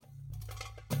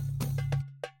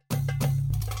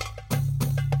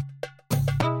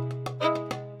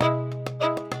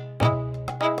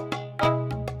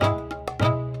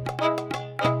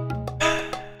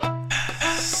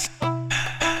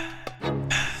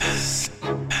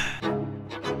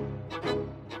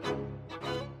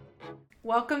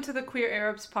Welcome to the Queer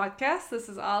Arabs podcast. This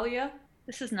is Alia.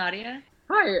 This is Nadia.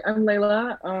 Hi, I'm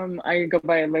Layla. I go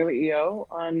by Layla EO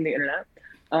on the internet.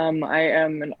 I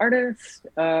am an artist,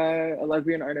 a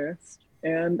lesbian artist,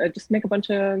 and I just make a bunch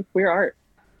of queer art.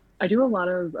 I do a lot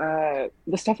of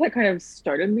the stuff that kind of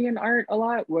started me in art a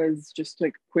lot was just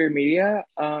like queer media.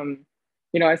 I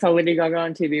saw Lady Gaga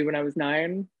on TV when I was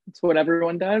 9. It's what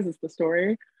everyone does, it's the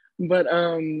story. But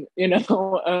I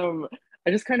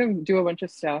just kind of do a bunch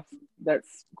of stuff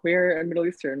that's queer and Middle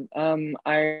Eastern.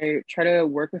 I try to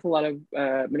work with a lot of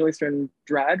Middle Eastern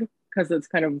drag because it's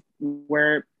kind of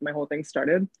where my whole thing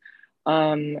started.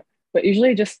 But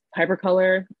usually just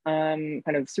hypercolor, kind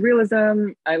of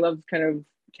surrealism. I love kind of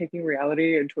taking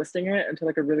reality and twisting it into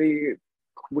like a really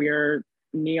queer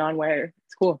neon way.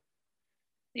 It's cool.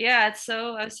 Yeah, it's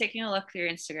so I was taking a look through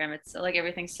your Instagram. It's so, like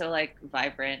everything's so like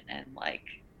vibrant and like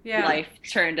life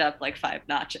turned up like 5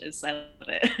 notches. I love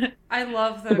it. I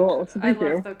love the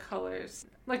colors.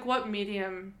 Like, what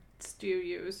mediums do you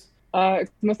use?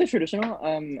 It's mostly traditional.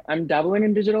 I'm dabbling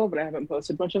in digital, but I haven't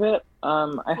posted much of it.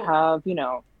 I have,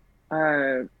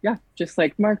 just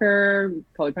like marker,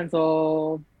 colored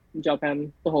pencil, gel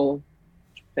pen, the whole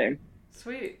thing.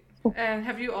 Sweet. And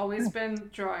have you always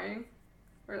been drawing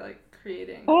or like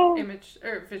creating image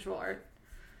or visual art?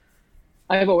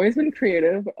 I've always been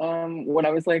creative. When I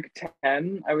was like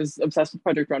 10, I was obsessed with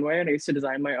Project Runway and I used to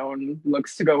design my own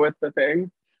looks to go with the thing,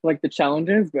 like the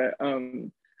challenges. But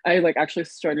I like actually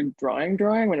started drawing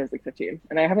when I was like 15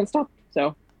 and I haven't stopped.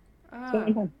 So it's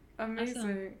been fun. Amazing.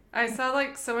 Awesome. I saw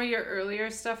like some of your earlier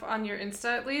stuff on your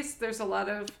Insta at least. There's a lot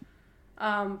of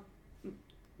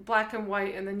black and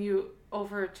white, and then you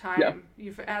over time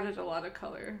you've added a lot of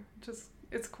color.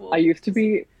 It's cool. I used to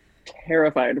be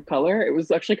terrified of color. It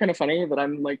was actually kind of funny that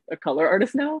I'm like a color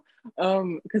artist now.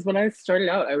 Because when I started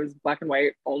out, I was black and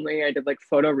white only. I did like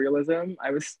photorealism. I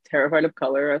was terrified of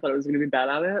color. I thought I was gonna be bad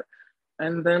at it.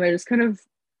 And then I just kind of,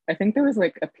 I think there was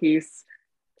like a piece,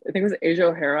 I think it was Asia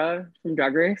O'Hara from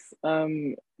Drag Race.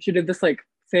 She did this like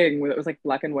thing where it was like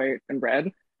black and white and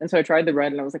red. And so I tried the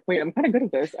red and I was like, wait, I'm kind of good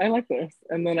at this. I like this.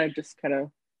 And then I just kind of,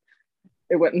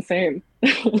 it went insane.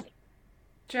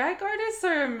 Drag artists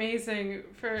are amazing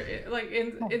for like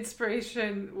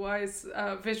inspiration wise,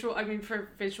 for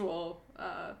visual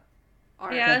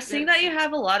art. Yeah, seeing that you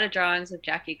have a lot of drawings of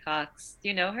Jackie Cox. Do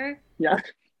you know her? Yeah.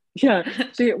 I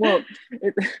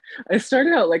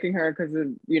started out liking her because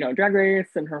of, Drag Race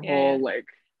and her whole like,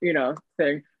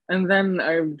 thing. And then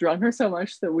I've drawn her so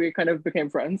much that we kind of became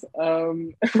friends,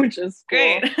 which is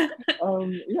cool. Great.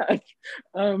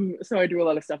 So I do a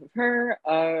lot of stuff with her.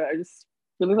 I just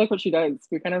really like what she does.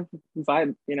 We kind of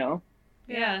vibe,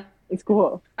 Yeah. It's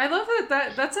cool. I love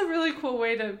that's a really cool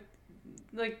way to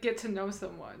like get to know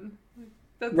someone.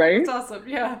 That's awesome.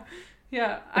 Yeah.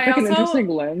 Yeah. It's like an interesting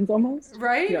lens almost.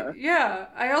 Right? Yeah.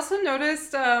 I also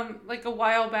noticed like a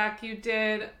while back you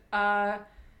did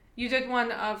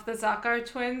one of the Zakar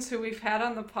twins who we've had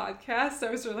on the podcast.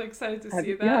 I was really excited to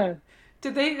see that. Yeah.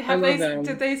 Did they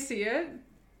see it?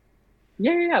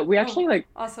 Yeah. We actually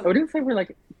awesome. I wouldn't say we're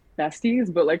like besties,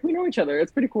 but like we know each other.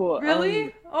 It's pretty cool.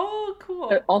 Really?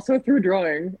 Cool. Also through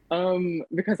drawing,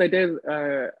 because I did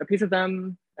a piece of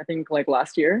them, I think like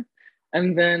last year,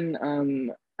 and then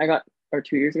or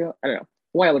 2 years ago, I don't know,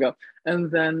 a while ago,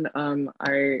 and then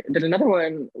I did another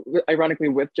one, ironically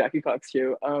with Jackie Cox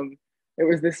too. It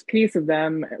was this piece of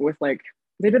them with like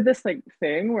they did this like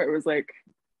thing where it was like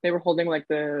they were holding like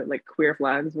the like queer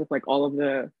flags with like all of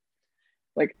the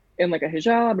like in like a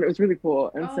hijab, but it was really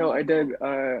cool. And so I did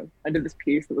this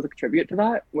piece that was like a tribute to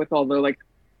that with all the like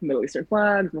Middle Eastern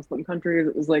flags, Muslim countries.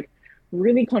 It was like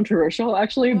really controversial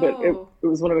actually, but it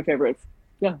was one of my favorites.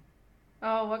 Yeah.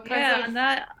 Oh, what kind of... on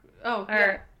that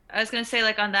I was gonna say,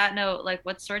 like, on that note, like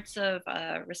what sorts of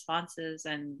responses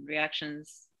and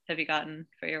reactions have you gotten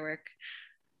for your work?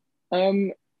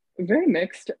 Very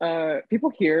mixed.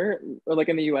 People here, or like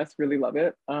in the US, really love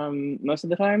it. Most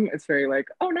of the time it's very like,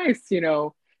 oh nice,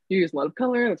 you use a lot of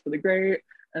color, that's really great.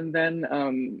 And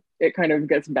then it kind of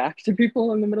gets back to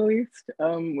people in the Middle East,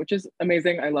 which is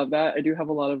amazing. I love that. I do have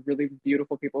a lot of really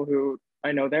beautiful people who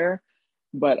I know there,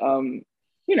 but the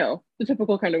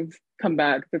typical kind of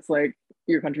comeback that's like,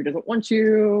 your country doesn't want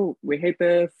you, we hate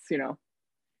this, it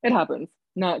happens.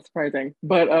 Not surprising.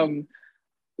 But I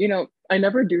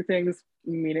never do things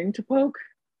meaning to poke.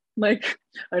 Like,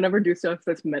 I never do stuff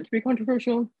that's meant to be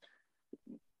controversial.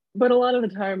 But a lot of the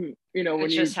time, when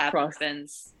it you just cross,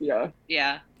 happens. Yeah.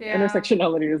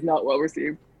 Intersectionality is not well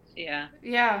received. Yeah.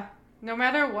 No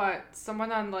matter what,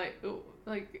 someone on like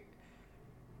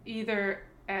either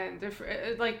end, if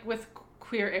like with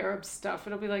queer Arab stuff.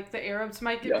 It'll be like the Arabs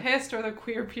might get pissed, or the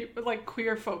queer people, like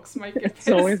queer folks, might get pissed.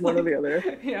 It's always one or the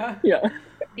other. Yeah.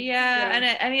 And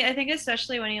I mean, I think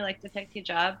especially when you like depict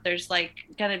hijab, there's like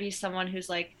gonna be someone who's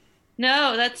like,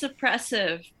 no, that's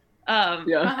oppressive. And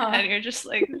you're just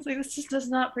like, it's like, this just does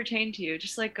not pertain to you.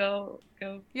 Just like go.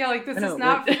 Yeah, like this is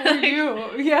not for you.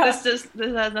 Yeah. This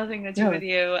has nothing to do with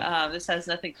you. This has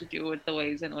nothing to do with the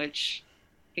ways in which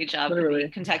hijab can be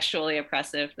contextually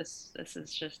oppressive. This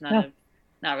is just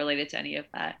not related to any of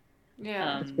that.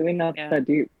 Yeah. It's really not that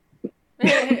deep.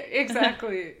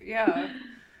 Exactly. Yeah.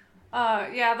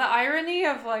 The irony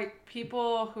of like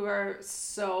people who are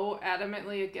so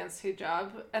adamantly against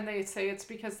hijab and they say it's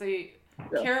because they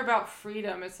care about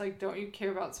freedom. It's like, don't you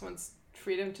care about someone's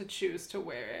freedom to choose to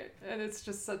wear it? And it's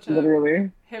just such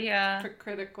a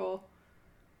hypocritical.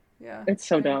 Yeah. It's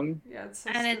so dumb. Yeah, it's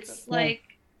so and stupid. it's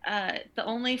like the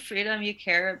only freedom you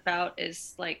care about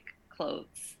is like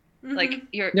clothes. Mm-hmm. Like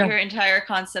your entire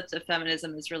concept of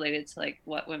feminism is related to like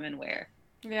what women wear.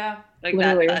 Yeah. Like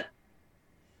literally.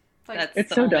 That's it's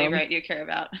the so only dumb. right you care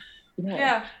about.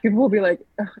 Yeah. People will be like,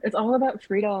 it's all about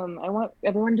freedom. I want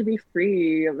everyone to be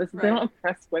free. They don't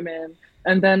oppress women.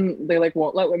 And then they like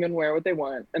won't let women wear what they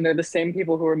want. And they're the same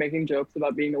people who are making jokes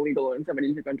about being illegal in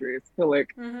 72 countries. So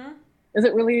like, is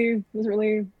it really?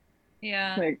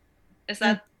 Yeah. Like, is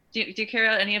that, do you care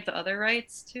about any of the other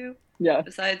rights too? Yeah.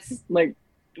 Besides like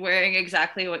wearing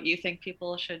exactly what you think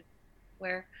people should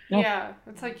wear? Yeah.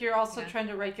 It's like you're also trying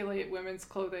to regulate women's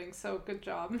clothing. So good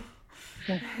job.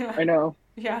 I know.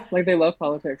 Yeah. Like they love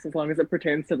politics as long as it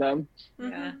pertains to them.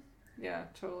 Yeah. Yeah,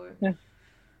 totally.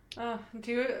 Yeah.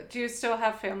 Do you still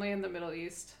have family in the Middle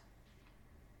East?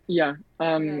 Yeah.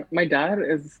 My dad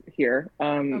is here.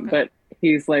 But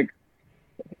he's like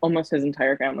almost his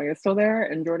entire family is still there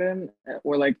in Jordan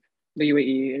or like the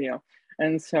UAE,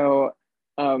 And so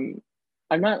I'm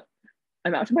out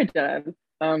to my dad,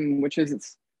 which is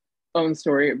its own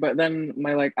story, but then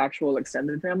my like actual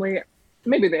extended family,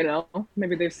 maybe they know,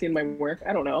 maybe they've seen my work,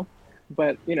 I don't know,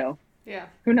 but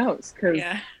who knows, because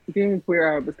being queer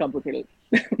Arab is complicated.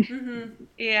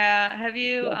 Yeah. Have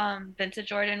you been to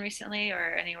Jordan recently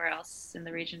or anywhere else in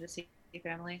the region to see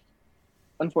family?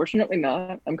 Unfortunately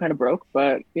not. I'm kind of broke,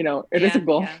 but it is a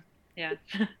goal. Yeah.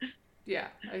 Yeah,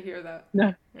 I hear that.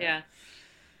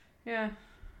 Yeah.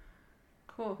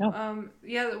 Cool.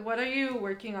 What are you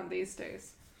working on these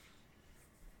days?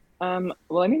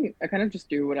 Well, I mean, I kind of just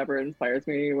do whatever inspires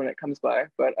me when it comes by.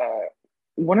 But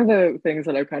one of the things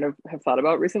that I kind of have thought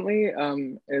about recently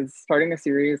is starting a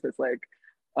series that's like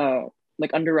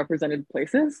underrepresented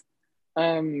places,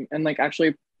 and like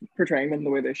actually portraying them the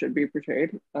way they should be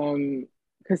portrayed.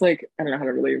 Because like I don't know how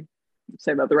to really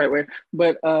say that the right way,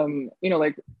 but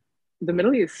like the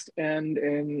Middle East and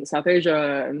in South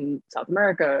Asia and South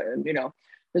America, and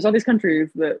there's all these countries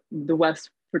that the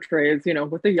West portrays,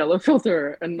 with the yellow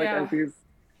filter and like as these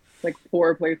like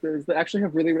poor places that actually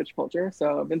have really rich culture.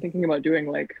 So I've been thinking about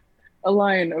doing like a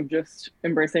line of just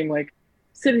embracing like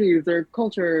cities or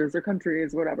cultures or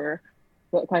countries, whatever,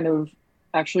 that kind of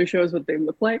actually shows what they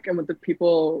look like and what the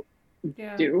people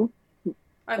do.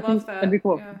 I love that. That'd be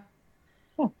cool.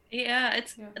 Yeah,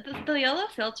 it's the yellow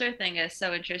filter thing is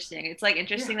so interesting. It's like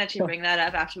interesting that you bring that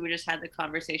up after we just had the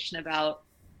conversation about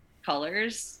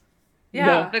colors.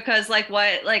 Yeah. Because like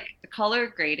what color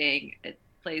grading, it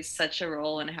plays such a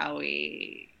role in how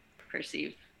we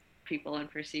perceive people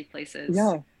and perceive places.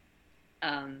 Yeah.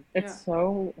 It's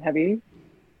so heavy.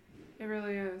 It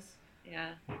really is. Yeah.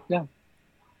 Yeah.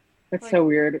 It's so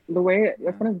weird. The way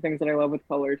that's one of the things that I love with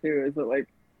color too is that like,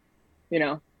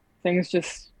 things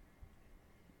just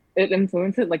it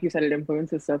influences, like you said, it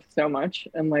influences stuff so much.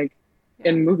 And like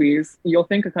in movies, you'll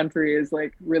think a country is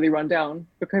like really run down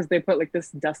because they put like this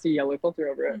dusty yellow filter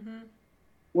over it.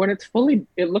 When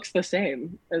it looks the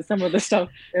same as some of the stuff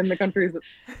in the countries that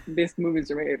these movies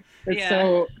are made.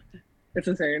 It's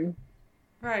insane.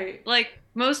 Right. Like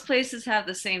most places have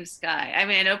the same sky. I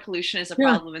mean, I know pollution is a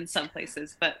problem in some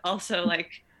places, but also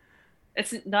like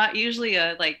it's not usually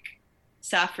a like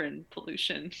saffron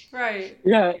pollution. Right.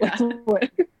 Yeah.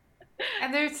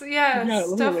 And there's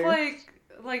stuff literally.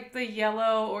 like the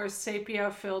yellow or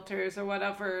sepia filters or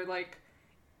whatever, like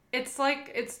it's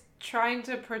trying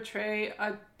to portray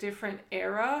a different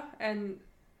era, and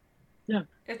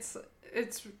it's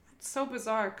so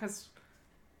bizarre because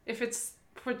if it's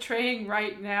portraying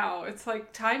right now, it's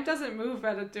like time doesn't move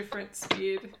at a different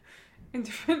speed in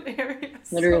different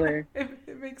areas. Literally. So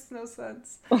it makes no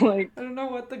sense. Like I don't know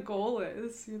what the goal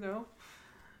is,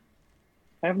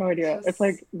 I have no idea. It's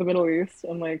like the Middle East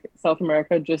and like South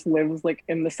America just lives like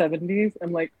in the 70s.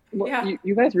 And like,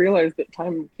 you guys realize that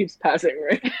time keeps passing,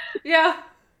 right? Yeah.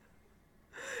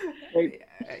 Like,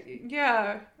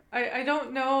 yeah, I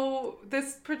don't know.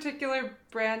 This particular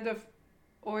brand of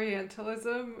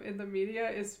Orientalism in the media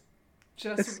is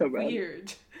just so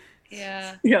weird.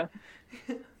 Yeah. Yeah.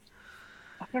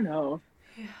 I don't know.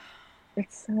 Yeah.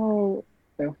 It's so.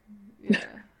 Yeah.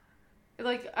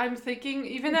 Like, I'm thinking,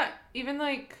 even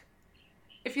like,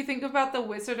 if you think about the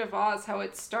Wizard of Oz, how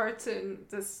it starts in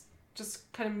this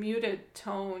just kind of muted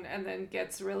tone and then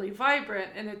gets really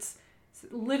vibrant, and it's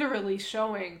literally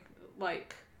showing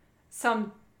like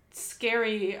some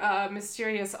scary,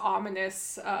 mysterious,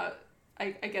 ominous, I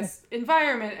guess,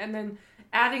 environment, and then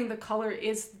adding the color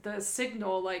is the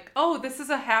signal, like, oh, this is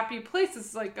a happy place. This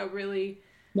is like a really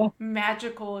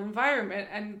magical environment,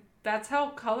 and that's how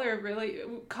color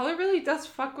really does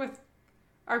fuck with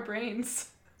our brains.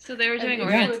 So they were doing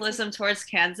Orientalism towards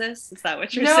Kansas? Is that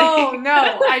what you're saying?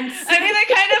 No. I mean, they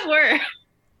kind of were.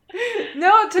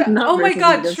 Oh my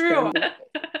god, true.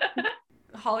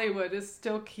 Hollywood is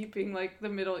still keeping like the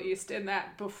Middle East in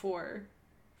that before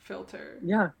filter.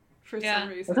 Yeah. For some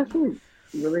reason. That's actually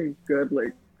really good,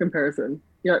 like, comparison.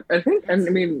 Yeah, I think, and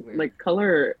I mean, weird. Like,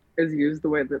 color is used the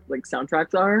way that, like,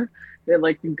 soundtracks are. It,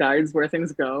 like, guides where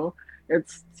things go.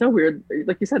 It's so weird.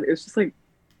 Like you said, it's just, like,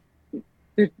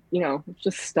 it's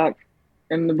just stuck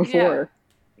in the before.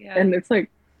 Yeah. And it's, like,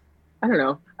 I don't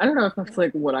know if that's,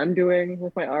 like, what I'm doing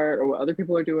with my art or what other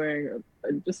people are doing. Or,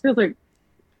 it just feels like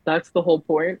that's the whole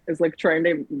point, is, like, trying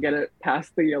to get it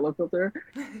past the yellow filter.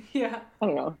 Yeah. I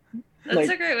don't know. That's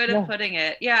a great way of putting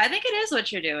it. Yeah, I think it is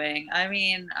what you're doing. I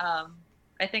mean,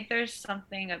 I think there's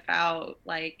something about,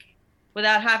 like,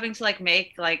 without having to, like,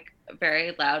 make, like,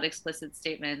 very loud, explicit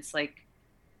statements, like,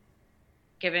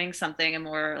 giving something a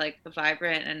more, like,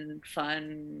 vibrant and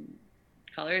fun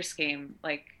color scheme,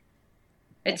 like,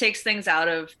 it takes things out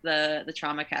of the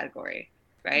trauma category,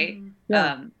 right?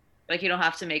 Like, you don't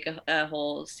have to make a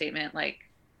whole statement like,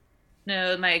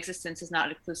 no, my existence is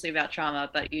not exclusively about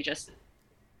trauma, but you just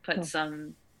put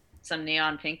some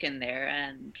neon pink in there,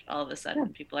 and all of a sudden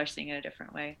people are seeing it a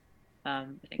different way. I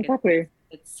think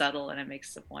it's subtle, and it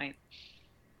makes the point.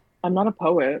 I'm not a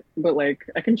poet, but, like,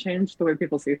 I can change the way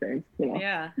people see things,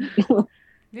 Yeah.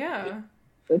 Yeah.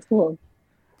 That's cool.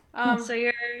 So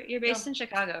you're based in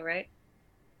Chicago, right?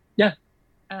 Yeah.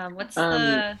 What's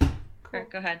the... Cool.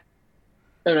 Go ahead.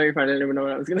 Oh, no, you're fine. I didn't even know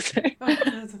what I was going to say. Well,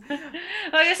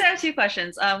 I guess I have two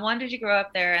questions. One, did you grow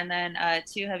up there? And then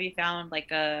two, have you found, like,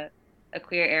 a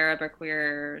queer Arab or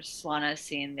queer SWANA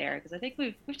scene there? Because I think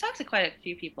we've talked to quite a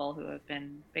few people who have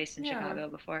been based in Chicago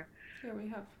before. Yeah, we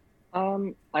have.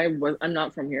 I'm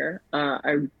not from here.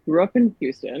 I grew up in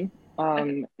Houston.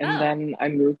 And then I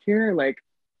moved here, like,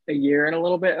 a year and a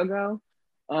little bit ago.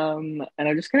 And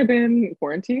I've just kind of been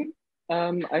quarantined.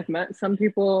 I've met some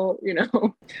people,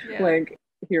 like,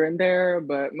 here and there,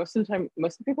 but most of the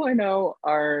people I know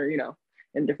are,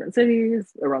 in different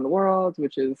cities around the world,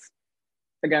 which is,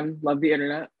 again, love the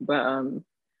internet. But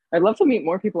I'd love to meet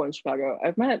more people in Chicago.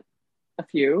 I've met a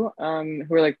few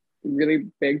who are, like,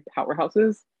 really big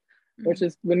powerhouses, which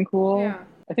has been cool. Yeah.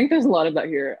 I think there's a lot of that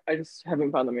here. I just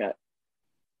haven't found them yet.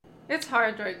 It's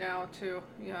hard right now too.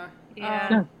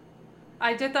 Yeah.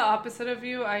 I did the opposite of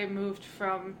you. I moved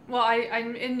from,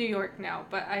 I'm in New York now,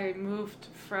 but I moved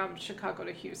from Chicago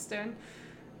to Houston.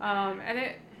 And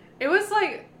it was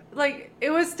like it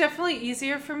was definitely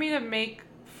easier for me to make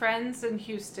friends in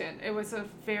Houston. It was a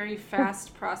very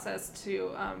fast process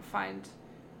to find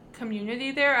community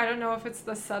there. I don't know if it's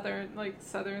the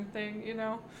southern thing,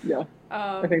 Yeah.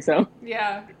 I think so.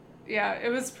 Yeah, it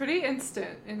was pretty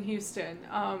instant in Houston.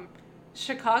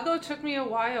 Chicago took me a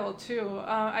while too.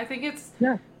 I think it's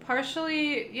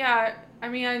partially, I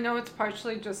mean, I know it's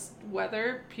partially just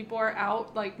weather. People are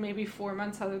out like maybe 4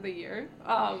 months out of the year.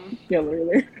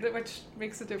 Literally. Which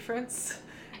makes a difference.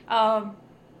 I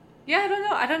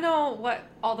don't know what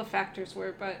all the factors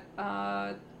were,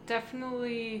 but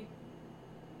definitely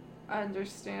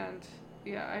understand.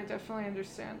 Yeah, I definitely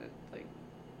understand it. Like,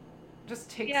 just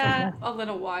takes a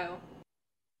little while.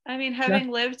 I mean,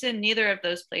 having lived in neither of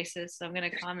those places, so I'm going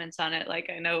to comment on it like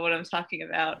I know what I'm talking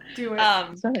about. Do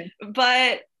it.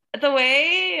 But the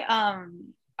way,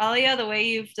 Alia, the way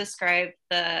you've described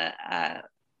the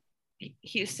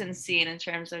Houston scene in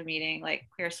terms of meeting, like,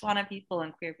 queer SWANA people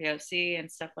and queer POC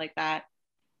and stuff like that,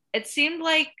 it seemed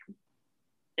like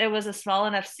it was a small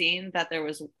enough scene that there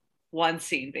was one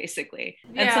scene, basically.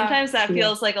 Yeah. And sometimes that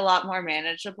feels like a lot more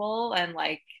manageable and,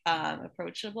 like,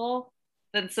 approachable.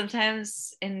 Then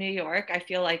sometimes in New York, I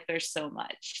feel like there's so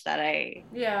much that I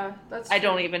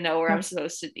don't even know where I'm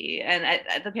supposed to be. And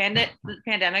the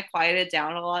pandemic quieted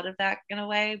down a lot of that in a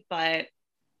way, but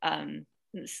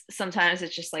sometimes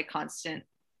it's just like constant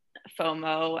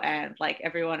FOMO and like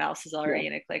everyone else is already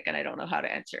in a clique and I don't know how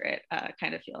to enter it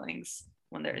kind of feelings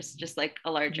when there's just like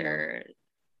a larger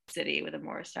city with a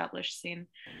more established scene.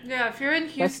 Yeah, if you're in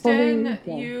Houston,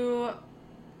 you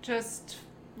just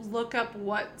look up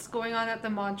what's going on at the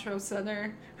Montrose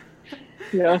Center.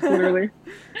 Yeah, literally.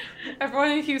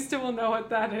 Everyone in Houston will know what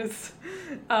that is.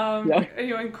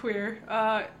 Anyone queer.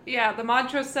 The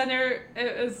Montrose Center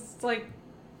is like,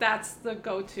 that's the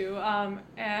go-to.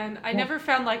 And I never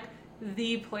found like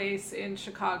the place in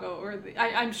Chicago, or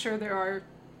I'm sure there are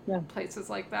places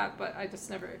like that, but I just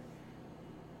never,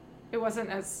 it wasn't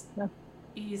as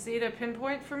easy to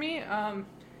pinpoint for me.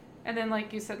 And then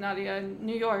like you said, Nadia, in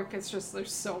New York, it's just,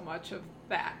 there's so much of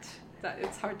that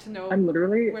it's hard to know I'm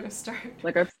literally where to start.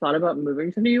 Like, I've thought about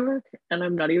moving to New York and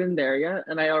I'm not even there yet,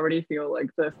 and I already feel like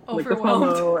the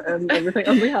FOMO and everything.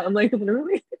 I'm like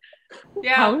literally,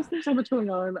 how is there so much going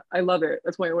on? I love it.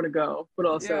 That's why I want to go. But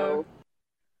also,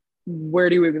 where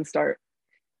do you even start?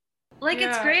 Like,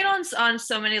 it's great on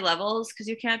so many levels, because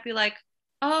you can't be like,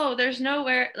 oh, there's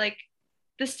nowhere, like,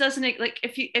 this doesn't, like,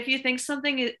 if you think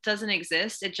something doesn't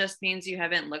exist, it just means you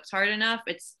haven't looked hard enough.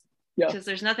 It's because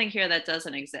there's nothing here that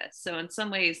doesn't exist. So in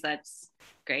some ways that's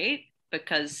great,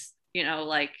 because, you know,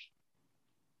 like,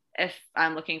 if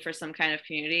I'm looking for some kind of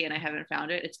community and I haven't found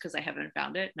it, it's because I haven't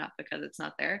found it, not because it's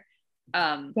not there.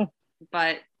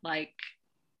 But like,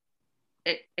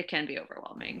 it can be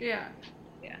overwhelming.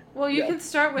 Well, you can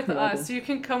start with us. You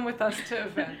can come with us to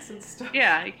events and stuff.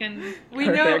 You can. We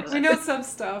know some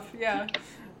stuff.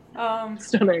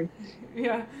 Stunning.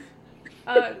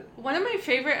 One of my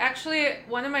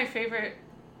favorite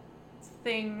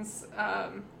things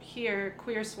here,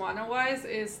 queer SWANA wise,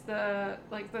 is the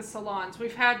salons.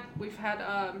 We've had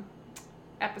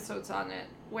episodes on it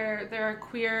where there are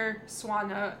queer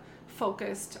SWANA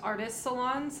focused artist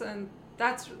salons, and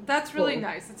that's really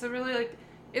nice. It's a really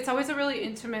it's always a really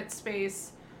intimate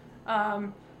space,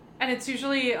 and it's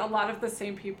usually a lot of the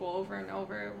same people over and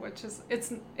over, which is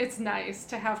it's nice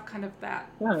to have kind of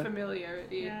that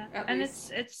familiarity. At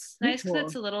least. It's nice because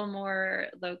it's a little more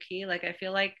low key. Like, I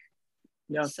feel like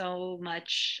so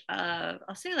much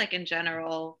I'll say, like, in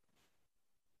general,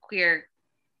 queer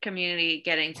community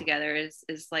getting together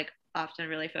is like often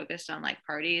really focused on like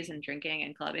parties and drinking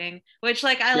and clubbing, which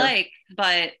like I like,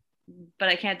 but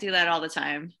I can't do that all the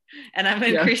time, and I'm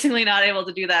increasingly not able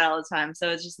to do that all the time. So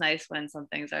it's just nice when some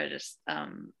things are just I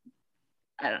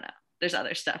don't know, there's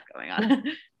other stuff going on.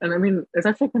 And I mean, it's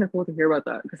actually kind of cool to hear about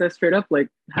that, because I straight up like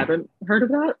haven't heard of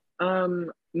that.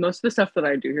 Most of the stuff that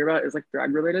I do hear about is like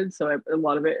drag related, so a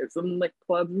lot of it is in like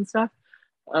clubs and stuff,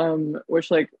 which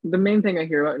like the main thing I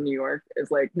hear about in New York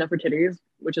is like Nefertiti's,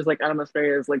 which is like Anna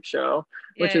Mostrea's like show,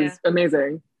 which is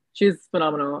amazing. She's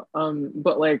phenomenal.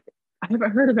 But like, I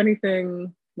haven't heard of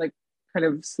anything like kind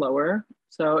of slower,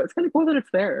 so it's kind of cool that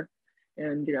it's there,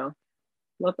 and you know,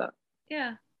 love that.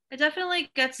 It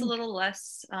definitely gets a little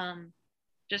less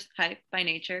just hype by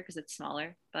nature because it's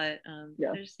smaller, but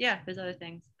there's other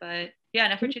things. But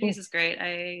Nefertiti's is great.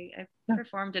 I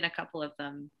performed in a couple of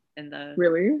them in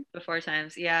the before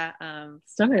times.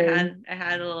 Stunning. I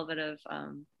had a little bit of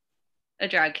a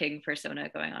drag king persona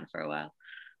going on for a while.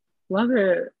 Love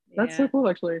it. That's so cool,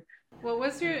 actually. What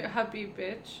was your hubby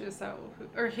bitch? Is that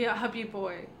hubby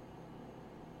boy?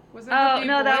 Was it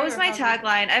no, that was my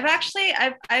tagline.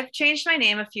 I've changed my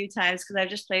name a few times because I've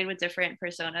just played with different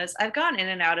personas. I've gone in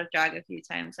and out of drag a few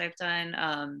times. I've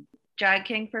done drag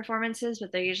king performances,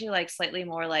 but they're usually like slightly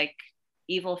more like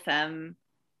evil femme,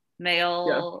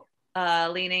 male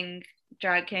leaning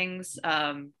drag kings.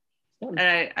 And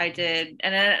I did,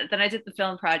 and then I did the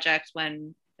film project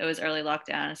when it was early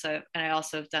lockdown. So, and I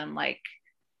also have done like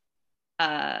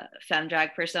femme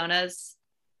drag personas.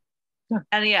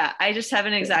 And I just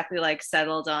haven't exactly like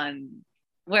settled on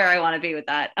where I want to be with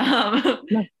that. Have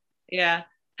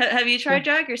you tried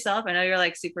drag yourself? I know you're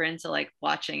like super into like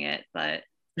watching it, but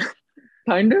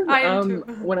kind of.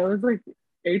 When I was like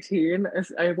 18,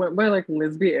 I went by like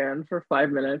Lesbian for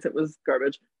 5 minutes. It was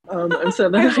garbage. And so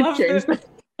then I changed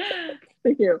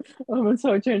thank you. And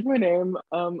so I changed my name.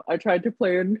 I tried to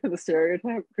play into the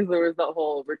stereotype because there was that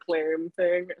whole reclaim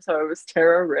thing. So I was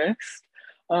Tara Ricks.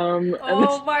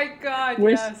 Oh my God!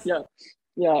 Yes.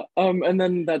 And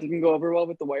then that didn't go over well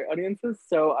with the white audiences,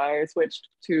 so I switched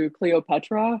to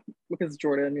Cleopatra because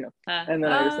Jordan, you know. And then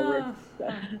I just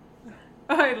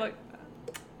I like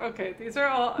that. Okay, these are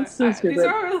all these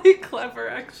are really clever,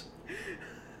 actually.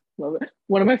 Love it.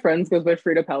 One of my friends goes by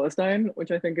Frida Palestine,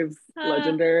 which I think is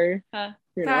legendary.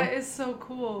 That is so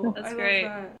cool. That's great.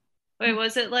 Love that. Wait,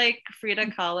 was it like Frida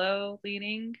Kahlo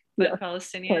leaning, but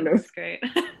Palestinian? Kind of. That's great.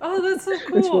 Oh, that's so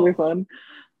cool. It's really fun.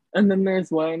 And then there's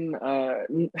one,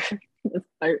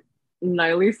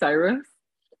 Niley Cyrus.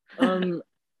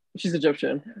 She's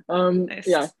Egyptian. Nice.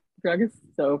 Yeah, drag is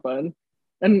so fun.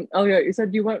 And Elia, you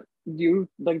said do you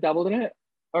like dabbled in it?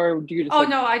 Or do you just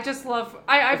no, I just love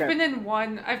I've been in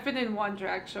one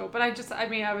drag show, but I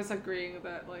was agreeing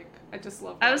that like I just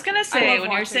love I was gonna say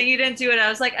when you were saying you didn't do it, I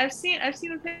was like, I've seen a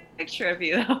picture of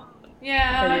you though.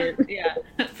 Yeah. Yeah.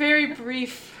 Very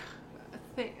brief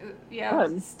thing,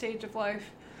 Fun. stage of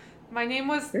life. My name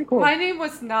was cool.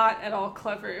 not at all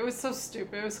clever. It was so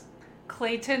stupid. It was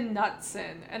Clayton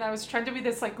Nutson, and I was trying to be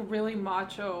this like really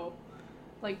macho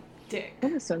like dick.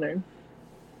 That is so name.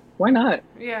 Why not?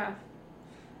 Yeah.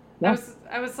 I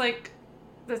was like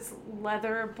this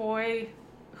leather boy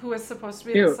who was supposed to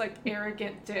be this like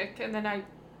arrogant dick, and then I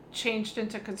changed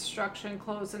into construction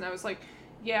clothes, and I was like,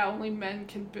 yeah, only men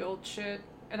can build shit,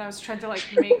 and I was trying to like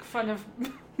make fun of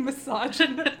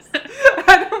misogynists.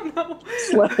 I don't know.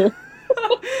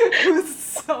 It was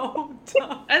so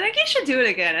dumb. I think you should do it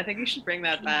again. I think you should bring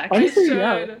that back. Honestly,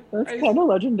 yeah, that's kind of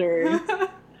legendary.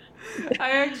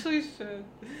 I actually should.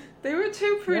 They were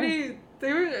too pretty.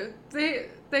 Yeah.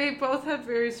 They both had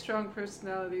very strong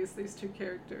personalities, these two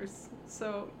characters.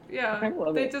 So yeah,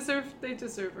 they deserve a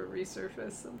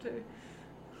resurface someday.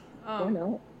 Why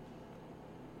not?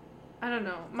 I don't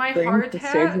know. My hard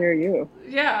hat stays near you.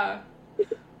 Yeah.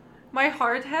 My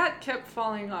hard hat kept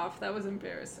falling off. That was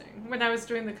embarrassing when I was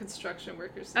doing the construction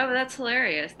workers. Oh, that's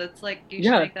hilarious. That's like you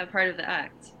should make that part of the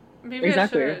act. Maybe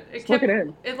exactly. I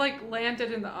should. It like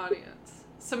landed in the audience.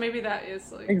 So maybe that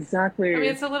is like exactly. I mean,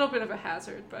 it's a little bit of a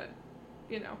hazard, but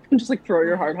you know. Just like throw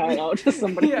your hard hat out to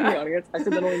somebody in the audience,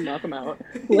 accidentally knock them out.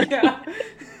 Yeah.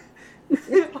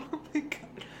 Oh my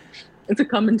god. It's a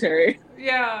commentary.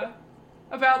 Yeah.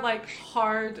 About like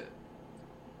hard.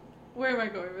 Where am I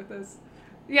going with this?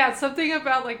 Yeah, something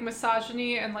about like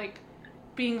misogyny and like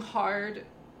being hard.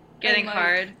 Getting and,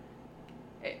 hard.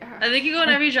 I think you go in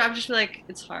every job just be like,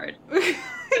 it's hard.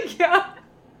 Yeah.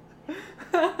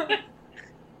 God.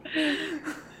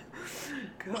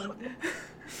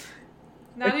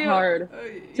 Nadia, it's hard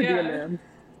to be a man.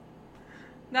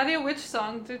 Nadia, which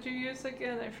song did you use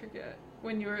again? I forget.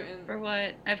 When you were in. For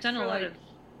what? I've done a lot of.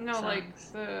 No, songs. like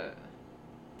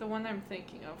the one I'm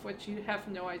thinking of, which you have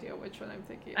no idea which one I'm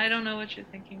thinking of. I don't know what you're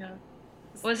thinking of.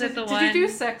 Was it the one? Did you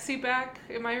do Sexy Back?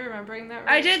 Am I remembering that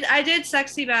right? I did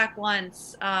Sexy Back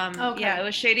once. Okay. Yeah, it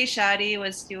was Shady Shaddy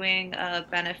was doing a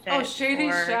benefit. Oh, Shady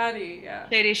Shaddy, yeah.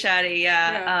 Shady Shaddy,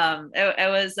 yeah.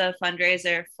 It was a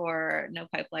fundraiser for No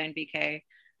Pipeline BK.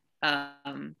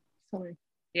 Sorry.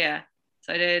 Yeah.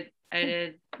 So I did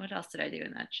what else did I do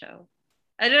in that show?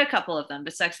 I did a couple of them,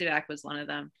 but Sexy Back was one of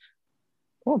them.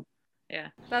 Cool. Yeah.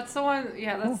 That's the one,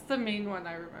 that's the main one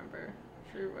I remember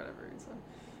for whatever reason.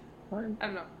 I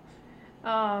don't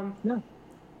know.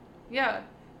 Yeah.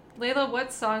 Layla,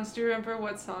 what songs, do you remember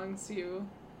what songs you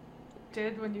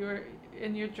did when you were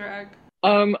in your drag?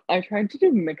 I tried to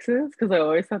do mixes because I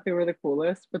always thought they were the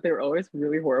coolest, but they were always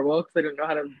really horrible because I didn't know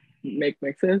how to make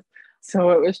mixes. So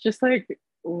it was just like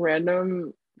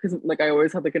random, because like I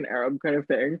always had like an Arab kind of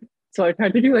thing. So I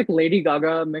tried to do like Lady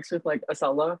Gaga mixed with like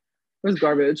Asala. It was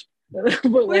garbage. But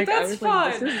wait, that's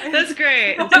fun. That's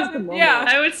great. Yeah,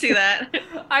 I would see that.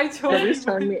 I totally. Nobody's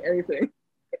telling me anything.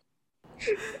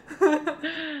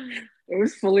 It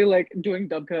was fully like doing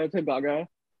Dubka to Gaga.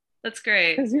 That's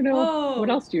great. Because what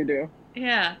else do you do?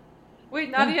 Yeah. Wait,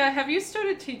 Nadia, have you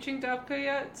started teaching Dubka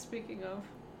yet? Speaking of.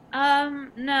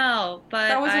 No, but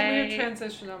that was a weird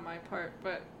transition on my part,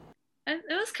 but it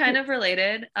was kind of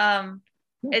related.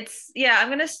 It's I'm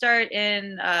gonna start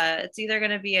in it's either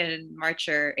gonna be in March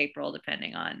or April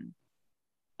depending on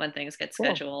when things get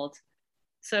scheduled.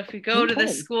 So if you go to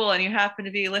this school and you happen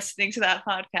to be listening to that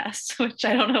podcast, which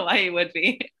I don't know why you would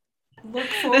be, look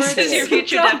forward this is your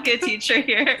future Dubka teacher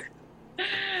here.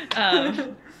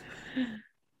 I'm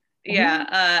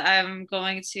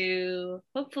going to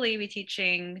hopefully be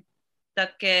teaching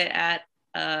Dubka at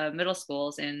middle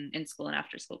schools in school and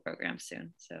after school programs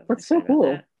soon. So that's so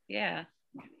cool. Yeah.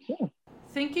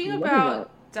 Thinking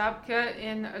about Dubka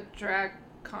in a drag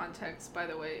context, by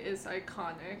the way, is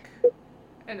iconic.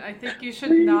 And I think you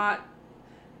should not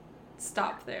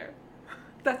stop there.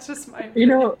 That's just my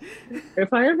opinion.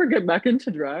 If I ever get back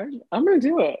into drag, I'm going to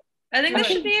do it. I think this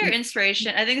should be your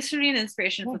inspiration. I think this should be an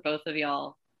inspiration for both of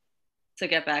y'all to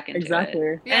get back into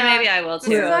it. Yeah, and maybe I will too.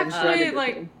 This is actually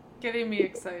like getting me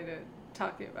excited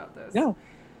talking about this.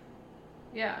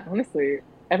 Yeah. Honestly,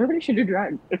 everybody should do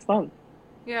drag. It's fun.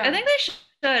 Yeah. I think they should.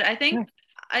 I think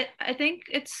I think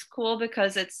it's cool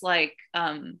because it's like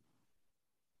I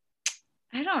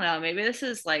don't know, maybe this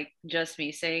is like just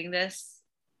me saying this,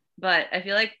 but I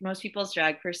feel like most people's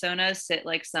drag personas sit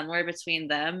like somewhere between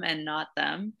them and not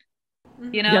them.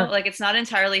 You know, like it's not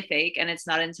entirely fake and it's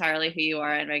not entirely who you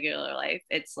are in regular life.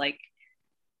 It's like,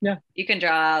 you can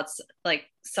draw out like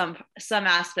some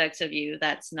aspects of you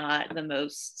that's not the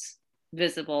most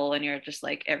visible, and you're just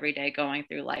like everyday going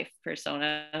through life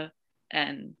persona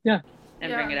and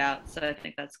bring it out. So I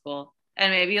think that's cool.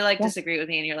 And maybe you like disagree with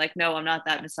me and you're like, no, I'm not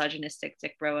that misogynistic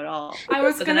dick bro at all. I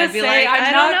was gonna say, like,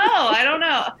 I don't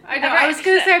know. I was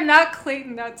gonna say I'm not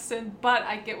Clayton Knudsen, but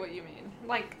I get what you mean.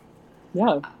 Like,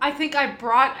 I think I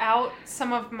brought out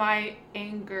some of my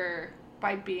anger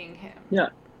by being him.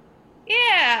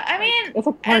 Yeah, I mean, it's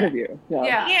a part of you.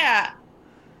 Yeah.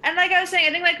 And like I was saying,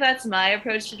 I think like that's my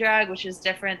approach to drag, which is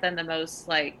different than the most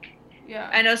like.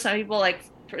 I know some people like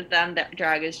for them that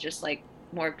drag is just like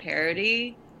more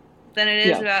parody than it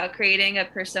is about creating a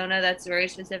persona that's very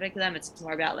specific to them. It's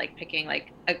more about like picking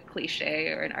like a cliche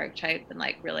or an archetype and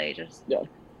like really just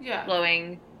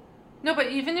blowing. No,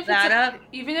 but even if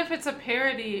it's a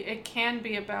parody, it can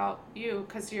be about you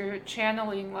because you're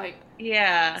channeling like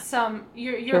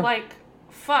you're like,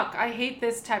 fuck, I hate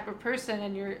this type of person,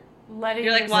 and you're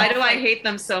like, why do I hate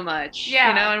them so much? You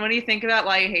know, and when you think about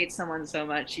why you hate someone so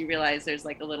much, you realize there's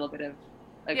like a little bit of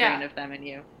a grain of them in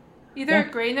you. Either a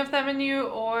grain of them in you,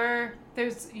 or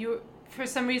there's you for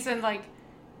some reason like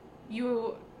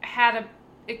you had a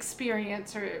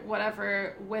experience or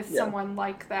whatever with someone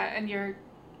like that, and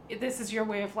this is your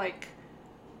way of like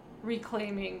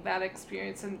reclaiming that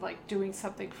experience and like doing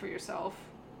something for yourself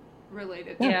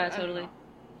related to it. Totally.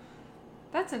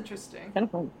 That's interesting. Kind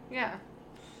of fun. Yeah.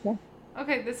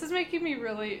 Okay, this is making me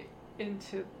really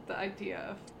into the idea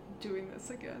of doing this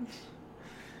again.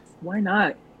 Why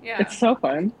not? Yeah. It's so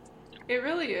fun. It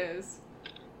really is.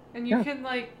 And you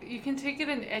can take it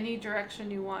in any direction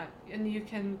you want, and you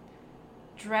can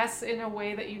dress in a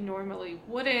way that you normally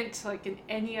wouldn't, like in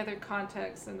any other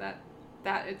context, and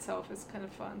that itself is kind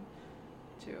of fun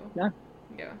too. Yeah.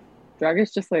 Drag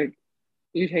is just like,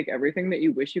 you take everything that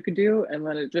you wish you could do and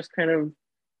then it just kind of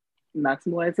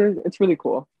maximalizes. It's really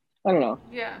cool. I don't know.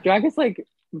 Yeah. Drag is like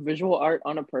visual art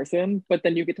on a person, but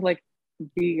then you get to like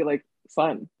be like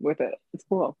fun with it. It's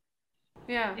cool.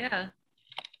 Yeah.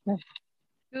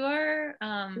 Who are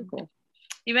cool.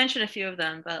 You mentioned a few of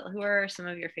them, but who are some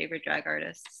of your favorite drag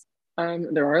artists?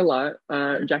 There are a lot.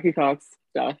 Jackie Cox,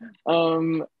 love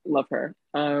her.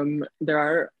 There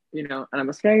are, Anna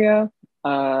Mosqueda,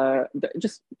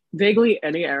 just vaguely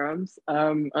any Arams.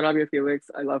 Anabia Felix,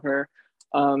 I love her.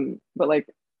 But like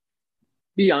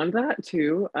beyond that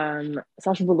too,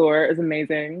 Sasha Velour is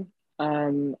amazing.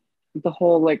 The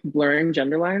whole like blurring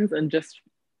gender lines and just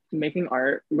making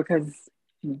art, because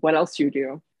what else do you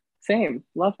do? Same,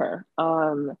 love her.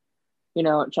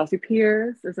 Chelsea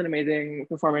Piers is an amazing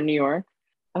performer in New York.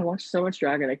 I watched so much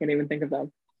drag and I can't even think of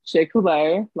them. Shea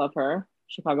Coulee, love her.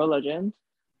 Chicago legend.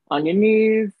 Anya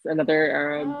Knees, another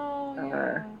Arab.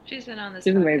 She's been on this.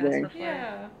 She's amazing. Before.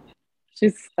 Yeah.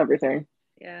 She's everything.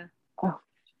 Yeah. Oh,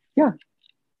 yeah.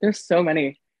 There's so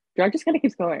many. Drag just kind of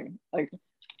keeps going. Like,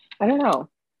 I don't know.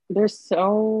 There's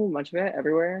so much of it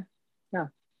everywhere. Yeah.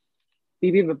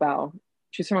 Bibi Babao.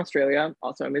 She's from Australia,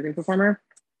 also amazing performer.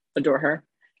 Adore her.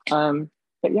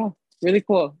 But yeah, really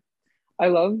cool. I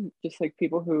love just like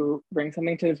people who bring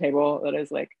something to the table that is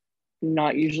like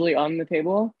not usually on the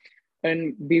table.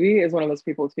 And Bibi is one of those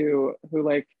people too, who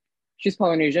like, she's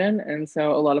Polynesian. And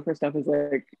so a lot of her stuff is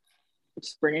like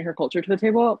just bringing her culture to the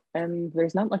table. And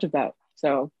there's not much of that.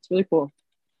 So it's really cool.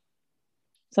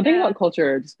 Something about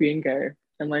culture just being gay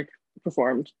and like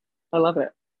performed. I love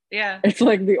it. Yeah. It's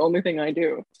like the only thing I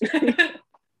do.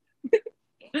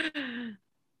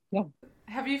 Yeah.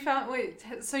 Have you found,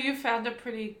 so you found a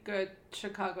pretty good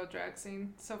Chicago drag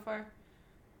scene so far?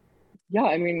 Yeah,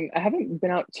 I mean, I haven't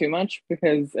been out too much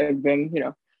because I've been,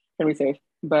 trying to be safe.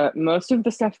 But most of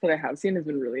the stuff that I have seen has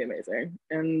been really amazing.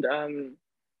 And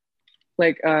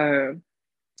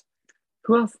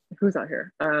who else? Who's out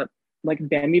here? Like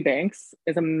Bambi Banks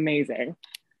is amazing.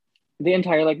 The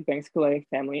entire like Banks Coulee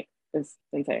family is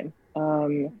insane.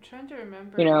 I'm trying to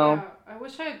remember. I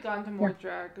wish I had gone to more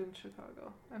drag in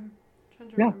Chicago. I'm trying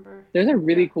to remember. There's a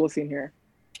really cool scene here.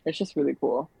 It's just really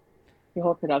cool. The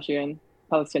whole Kardashian,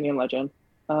 Palestinian legend.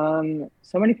 So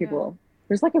many people.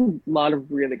 There's like a lot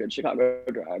of really good Chicago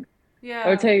drag. Yeah. I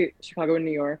would say Chicago and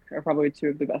New York are probably two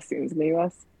of the best scenes in the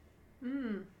US.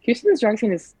 Mm. Houston's drag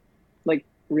scene is like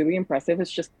really impressive.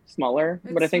 It's just smaller,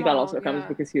 but I think that also comes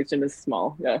because Houston is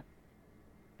small. Yeah.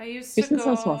 I used Houston's to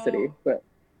go. Houston's a small city, but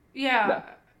yeah.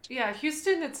 Yeah,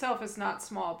 Houston itself is not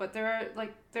small, but there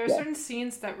are certain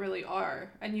scenes that really are,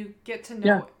 and you get to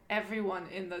know everyone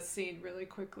in the scene really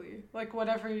quickly. Like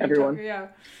whatever you're talking,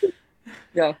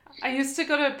 Yeah. I used to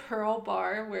go to Pearl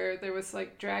Bar where there was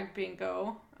like drag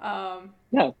bingo. And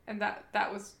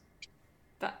that was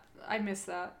that I miss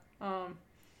that. But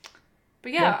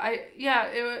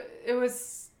it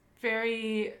was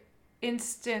very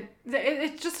instant.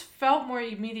 It just felt more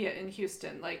immediate in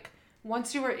Houston. Like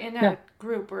once you were in a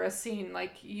group or a scene,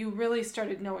 like you really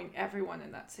started knowing everyone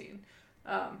in that scene.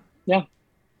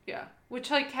 Which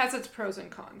like has its pros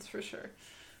and cons for sure.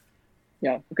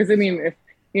 Yeah, because I mean, if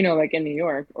you know, like in New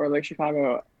York or like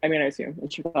Chicago, I mean, I assume in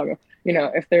Chicago, you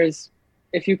know,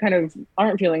 if you kind of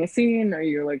aren't feeling a scene or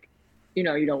you're like, you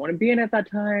know, you don't want to be in it at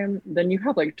that time, then you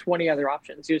have like 20 other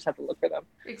options. You just have to look for them.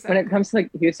 Exactly. When it comes to like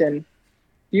Houston, if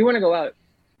you want to go out,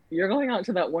 you're going out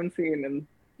to that one scene and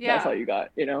that's all you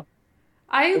got, you know?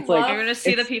 You're going to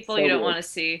see the people you don't want to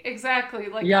see. Exactly.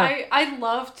 Like I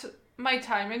loved my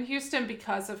time in Houston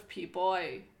because of people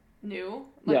I knew,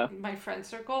 like my friend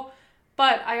circle.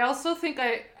 But I also think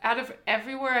out of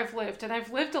everywhere I've lived, and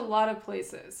I've lived a lot of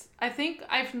places, I think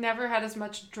I've never had as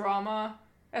much drama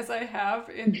as I have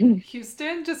in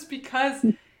Houston, just because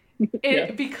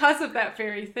because of that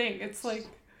very thing. It's like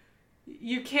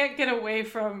you can't get away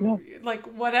from like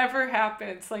whatever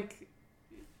happens, like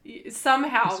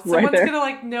somehow someone's gonna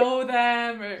like know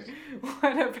them or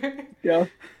whatever.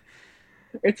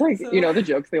 It's like, you know, the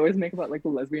jokes they always make about like the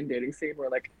lesbian dating scene where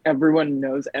like everyone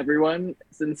knows everyone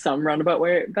in some roundabout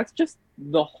way. That's just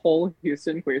the whole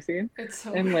Houston queer scene. It's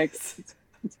so and like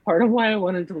it's part of why I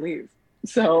wanted to leave.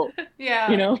 So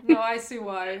you know. No, I see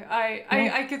why.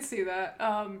 I could see that.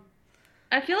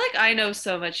 I feel like I know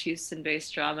so much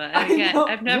Houston-based drama, and again,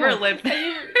 I've never lived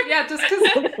there. Just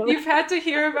because you've had to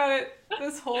hear about it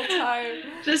this whole time.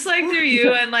 Just like through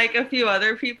you and like a few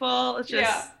other people. It's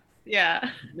just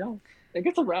No, it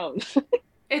gets around.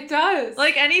 It does.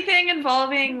 Like anything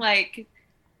involving like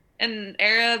an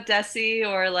Arab Desi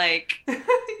or like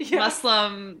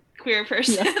Muslim queer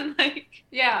person.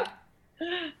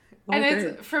 And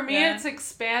it's for me it's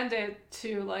expanded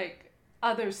to like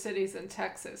other cities in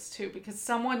Texas too, because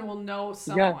someone will know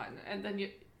someone and then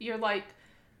you're like,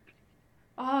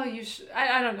 oh, you should,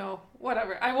 I don't know,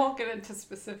 whatever. I won't get into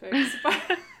specifics,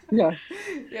 but No,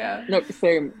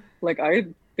 same. Like I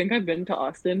think I've been to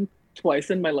Austin twice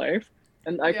in my life,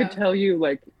 and I could tell you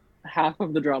like half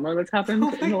of the drama that's happened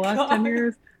in the last 10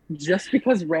 years just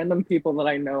because random people that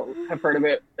I know have heard of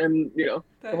it. And you know,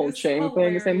 the whole chain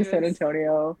thing, same with San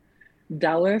Antonio.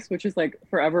 Dallas, which is like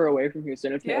forever away from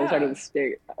Houston, it's the other side of the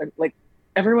state. Like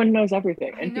everyone knows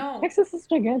everything, and Texas is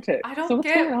gigantic. I don't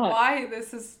get why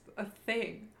this is a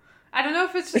thing. I don't know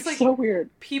if it's just like so weird.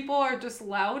 People are just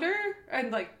louder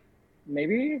and like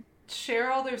maybe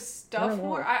share all their stuff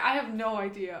more. I have no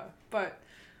idea, but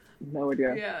no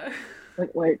idea. Yeah,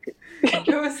 like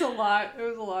it was a lot. It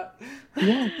was a lot.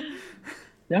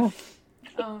 Yeah.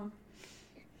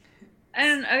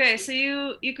 And okay, so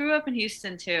you grew up in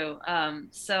Houston too.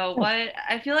 So what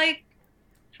I feel like,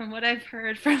 from what I've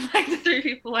heard from like the 3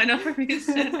 people I know from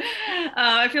Houston,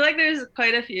 I feel like there's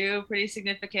quite a few pretty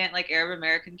significant like Arab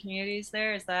American communities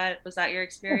there. Was that your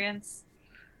experience?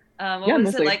 What was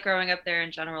mostly. It like growing up there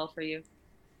in general for you?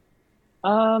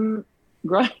 Growing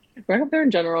up there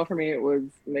in general for me, it was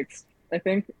mixed, I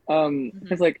think.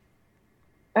 Because like,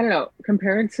 I don't know,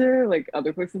 compared to like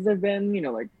other places I've been, you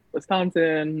know, like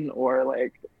Wisconsin or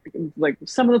like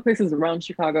some of the places around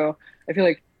Chicago, I feel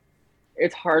like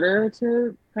it's harder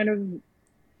to kind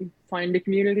of find a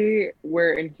community,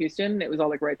 where in Houston it was all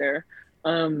like right there.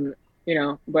 You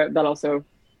know, but that also,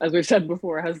 as we've said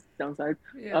before, has downsides.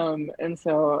 And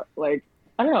so like,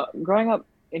 I don't know, growing up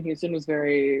in Houston was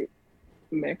very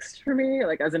mixed for me,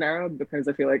 like as an Arab, because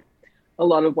I feel like a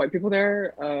lot of white people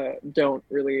there don't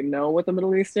really know what the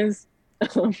Middle East is.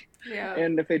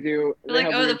 And if they do, like,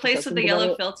 oh, the place with the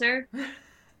yellow filter.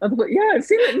 Yeah, I've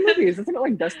seen it in movies. Isn't it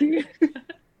like dusty?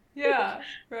 Yeah,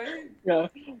 right. Yeah,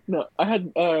 no, I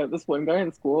had this one guy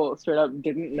in school straight up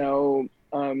didn't know.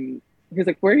 He was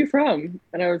like, "Where are you from?"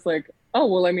 And I was like, "Oh,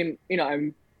 well, I mean, you know,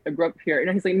 I grew up here." And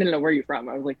he's like, "No, where are you from?"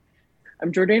 I was like,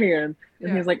 "I'm Jordanian."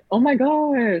 And he was like, "Oh my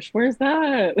gosh, where's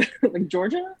that?" Like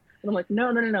Georgia? And I'm like,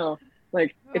 "No.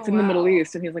 Like it's in the Middle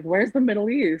East." And he's like, "Where's the Middle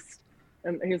East?"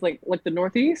 And he was like the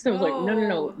Northeast? I was like,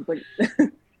 no, like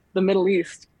the Middle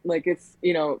East. Like it's,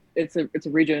 you know, it's a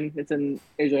region, it's in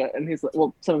Asia. And he's like,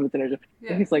 well, some of it's in Asia.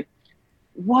 And he's like,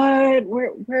 what?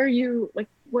 Where are you? Like,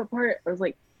 what part? I was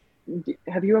like,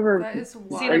 have you ever, that is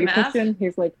wild. are you Christian?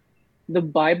 He's like, the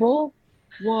Bible?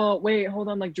 well, wait, hold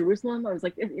on, like Jerusalem? I was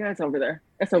like, yeah, it's over there.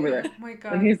 It's over there. Oh my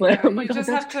God. And he's like, yeah, oh my God,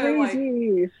 that's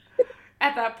crazy.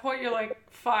 At that point, you're like,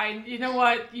 fine, you know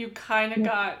what? You kind of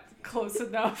got close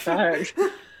enough.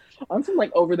 I'm from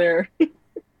like over there.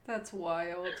 That's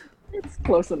wild. It's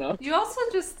close enough. You also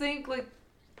just think like,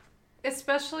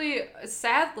 especially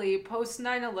sadly, post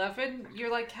 9/11,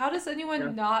 you're like, how does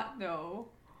anyone not know?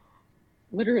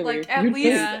 Literally. Like at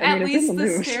least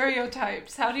the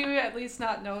stereotypes. How do you at least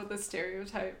not know the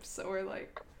stereotypes? Or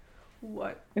like,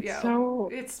 what?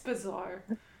 It's bizarre.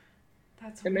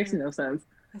 That's weird. It makes no sense.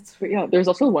 But yeah, there's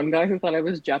also one guy who thought I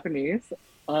was Japanese.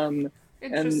 And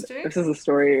this is a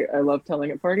story I love telling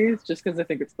at parties just because I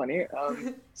think it's funny.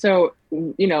 So,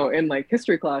 you know, in like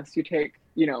history class, you take,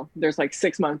 you know, there's like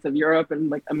 6 months of Europe and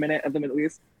like a minute of the Middle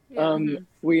East. Yeah.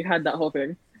 We had that whole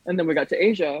thing. And then we got to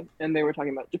Asia and they were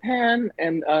talking about Japan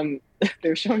and they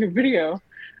were showing a video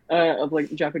of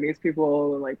like Japanese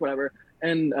people and like whatever.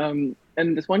 And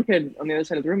this one kid on the other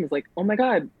side of the room was like, oh my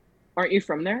God, aren't you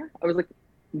from there? I was like,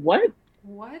 what?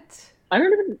 What? I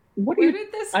don't even. Where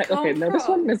did this come from? No, this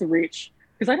one is a reach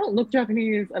because I don't look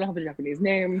Japanese. I don't have a Japanese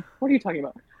name. What are you talking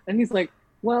about? And he's like,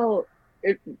 well,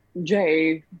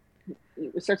 J.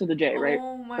 It starts with a J, right?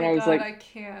 Oh my God, like, I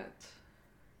can't.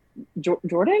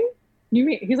 Jordan? You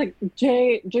mean he's like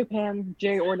Japan,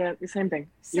 J Jordan, the same thing.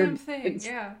 Same thing,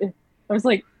 yeah. I was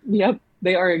like, yep,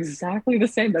 they are exactly the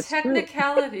same. That's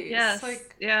technicalities. Yes.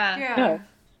 Like, yeah.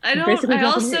 I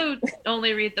also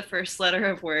only read the first letter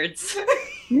of words.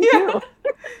 Yeah.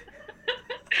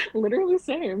 Literally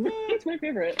same. It's my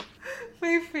favorite.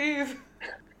 My fave.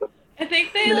 I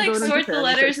think they like sort the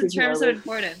letters in terms of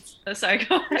importance. Oh, sorry,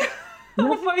 go on.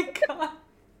 Oh my God.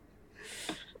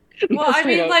 Well, I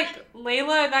mean, like,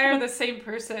 Layla and I are the same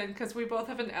person because we both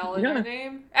have an L in our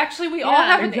name. Actually, we all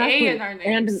have an A in our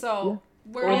name, so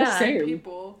we're all the same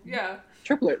people. Yeah.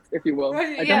 Triplets, if you will.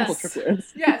 Identical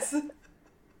triplets. Yes.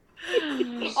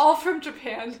 All from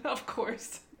Japan, of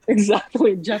course.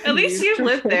 Exactly. Japanese. At least you've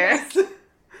lived there.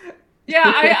 Yeah,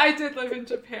 I did live in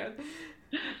Japan.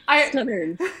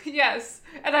 Stunning. Yes.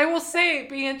 And I will say,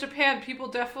 being in Japan, people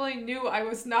definitely knew I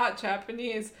was not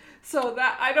Japanese. So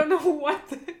that, I don't know what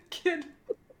the kid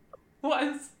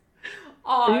was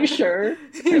on. Are you sure?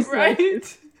 Right?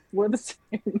 Like, we're the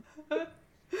same.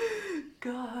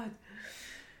 God.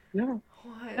 Yeah.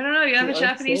 What? I don't know, you have a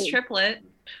Japanese triplet.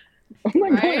 Oh my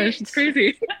gosh, it's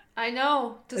crazy. I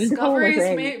know.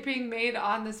 Discoveries being made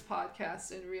on this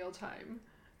podcast in real time.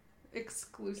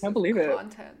 Exclusive Can't believe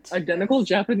content. It. Identical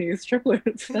Japanese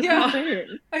triplets. That's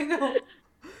insane. I know.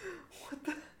 What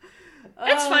the...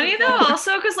 It's funny though,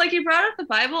 also, because like you brought up the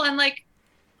Bible, and like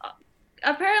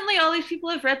apparently all these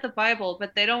people have read the Bible,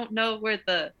 but they don't know where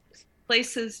the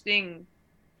place is being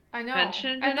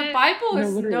mentioned. And the Bible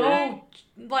is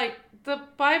the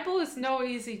Bible is no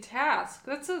easy task.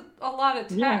 That's a lot of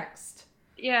text.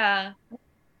 Yeah.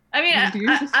 I mean,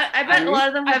 I bet a lot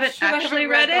of them haven't actually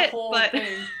read it, but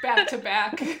back to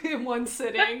back in one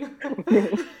sitting.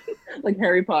 Like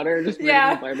Harry Potter, just reading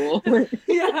the Bible.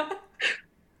 Yeah.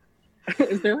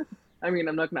 Is there? I mean,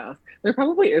 I'm not gonna ask. There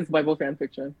probably is Bible fan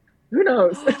fiction. Who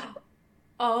knows?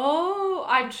 Oh,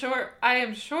 I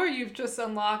am sure you've just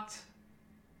unlocked.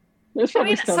 There's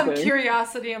probably something. Some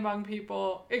curiosity among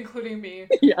people, including me.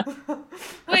 Yeah.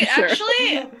 Wait,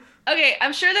 actually, okay,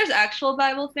 I'm sure there's actual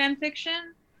Bible fan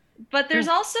fiction, but there's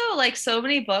also like so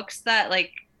many books that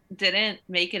like didn't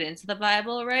make it into the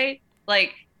Bible, right?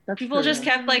 Like people just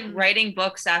kept like writing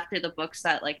books after the books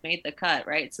that like made the cut,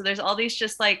 right? So there's all these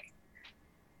just like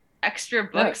extra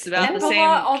books about the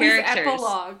same characters. These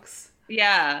epilogues.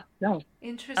 Yeah. No.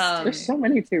 Interesting. There's so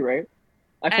many too, right?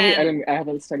 I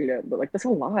haven't studied it, but like that's a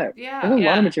lot. Yeah. There's a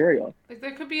lot of material. Like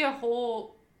there could be a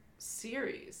whole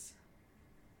series.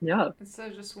 Yeah.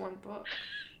 Instead of just one book.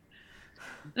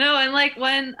 No, and like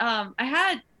when I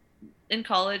had in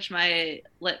college, my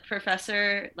lit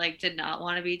professor like did not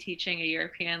want to be teaching a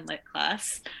European lit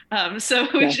class. So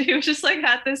he was just like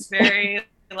had this very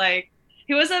like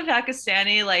he was a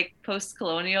Pakistani like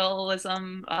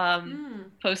post-colonialism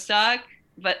postdoc,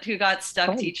 but who got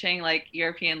stuck teaching like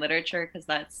European literature because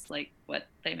that's like what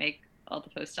they make all the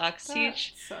postdocs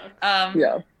teach.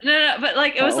 No, but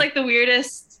like it was like the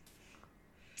weirdest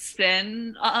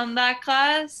spin on that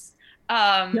class.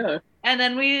 And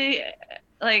then we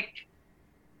like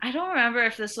I don't remember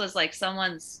if this was like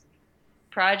someone's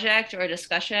project or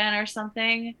discussion or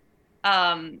something.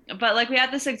 But like we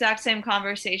had this exact same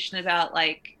conversation about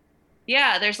like,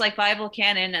 there's like Bible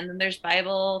canon and then there's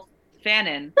Bible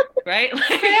fanon, right?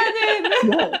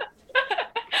 Fanon!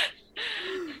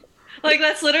 Like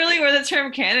that's literally where the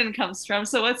term canon comes from.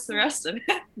 So what's the rest of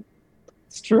it?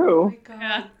 It's true. Oh my god,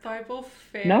 yeah. Bible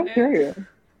famine. Now I'm curious.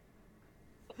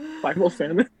 Bible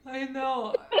famine. I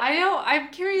know. I'm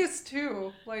curious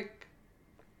too. Like,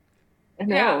 I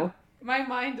know. Yeah, my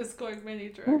mind is going many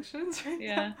directions right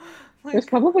now. Like, there's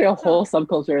probably a whole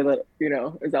subculture that,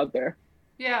 is out there.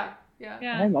 Yeah.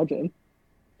 I imagine.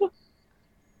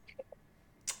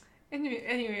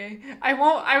 Anyway,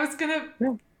 I was gonna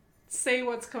say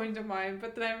what's coming to mind,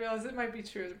 but then I realized it might be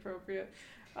true and appropriate.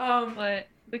 But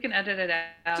we can edit it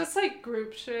out. Just like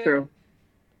group shit. True.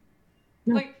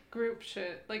 Like group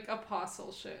shit, like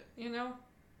apostle shit,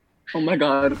 Oh my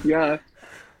god, yeah.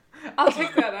 I'll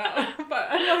take that out. But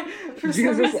I'm like, for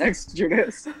Jesus ex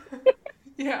Judas.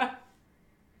 Yeah.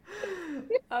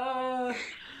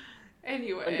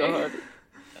 Anyway. Oh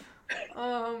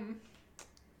god.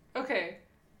 Okay.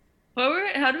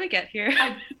 How do we get here?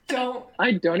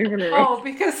 I don't even remember. Oh,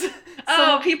 because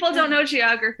people don't know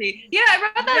geography. Yeah, I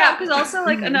brought that up because also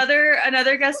like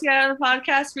another guest we had on the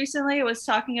podcast recently was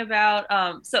talking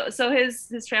about so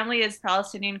his family is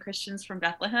Palestinian Christians from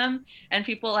Bethlehem, and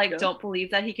people don't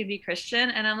believe that he can be Christian,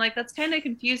 and I'm like, that's kind of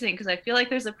confusing because I feel like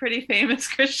there's a pretty famous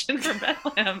Christian from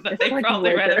Bethlehem that they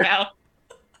probably read about.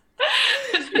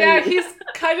 Yeah, he's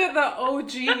kind of the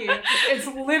OG. It's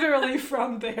literally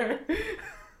from there.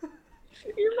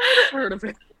 You might have heard of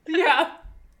it. Yeah.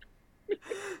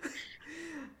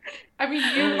 I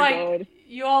mean,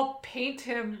 you all paint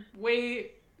him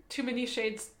way too many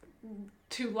shades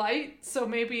too light, so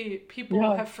maybe people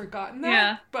have forgotten that.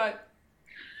 Yeah. But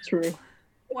true.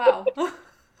 Wow.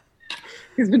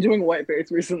 He's been doing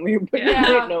whiteface recently, but you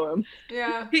didn't know him.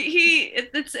 Yeah.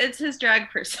 It's his drag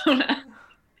persona.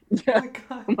 Yeah.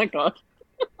 Oh my god.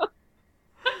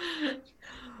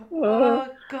 Oh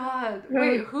god.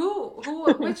 Wait,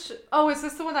 which is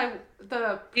this the one I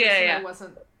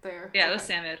wasn't there? Yeah, it was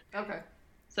Samid. Okay.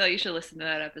 So you should listen to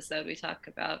that episode. We talk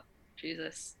about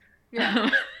Jesus. Yeah.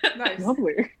 Nice.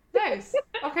 Lovely. Nice.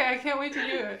 Okay, I can't wait to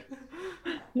do it.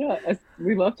 Yeah,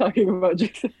 we love talking about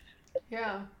Jesus.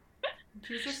 Yeah.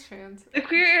 Jesus fans. The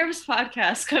Queer Arabs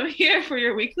podcast. Come here for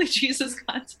your weekly Jesus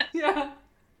content. Yeah.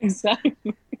 Exactly.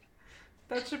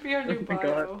 That should be our new bio.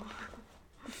 God.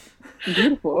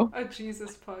 Beautiful. A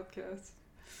Jesus podcast.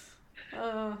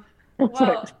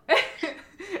 Well,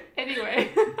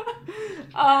 anyway.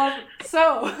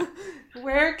 So,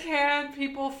 where can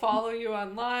people follow you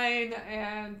online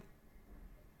and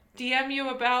DM you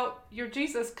about your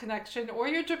Jesus connection or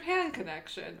your Japan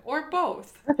connection or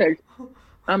both? Perfect.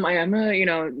 I am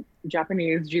a,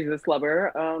 Japanese Jesus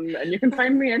lover, and you can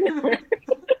find me anywhere.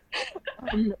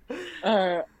 On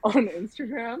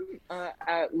Instagram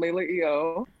at Layla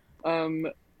EO,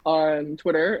 on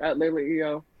Twitter at Layla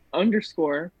EO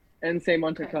 _ and same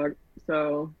on TikTok.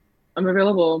 So I'm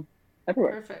available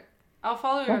everywhere. Perfect. I'll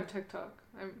follow you on TikTok.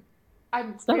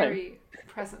 I'm very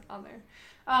present on there.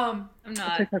 I'm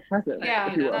not TikTok present.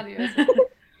 Yeah, not you.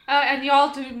 And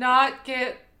y'all do not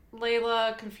get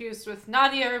Layla confused with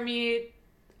Nadia or me.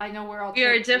 I know we're all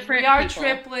different. We are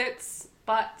triplets,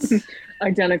 but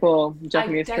identical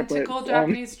Japanese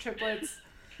triplets.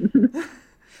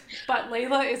 But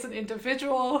Layla is an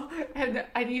individual, and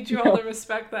I need you all to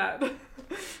respect that.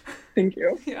 Thank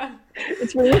you. Yeah.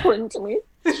 It's really important to me.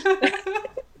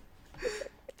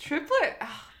 Triplet?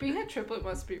 Being a triplet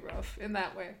must be rough in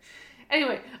that way.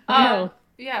 Anyway,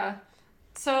 yeah.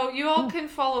 So you all can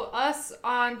follow us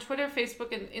on Twitter,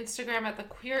 Facebook, and Instagram at The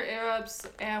Queer Arabs,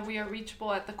 and we are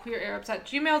reachable at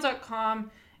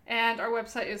thequeerarabs@gmail.com, and our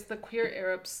website is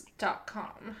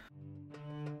thequeerarabs.com.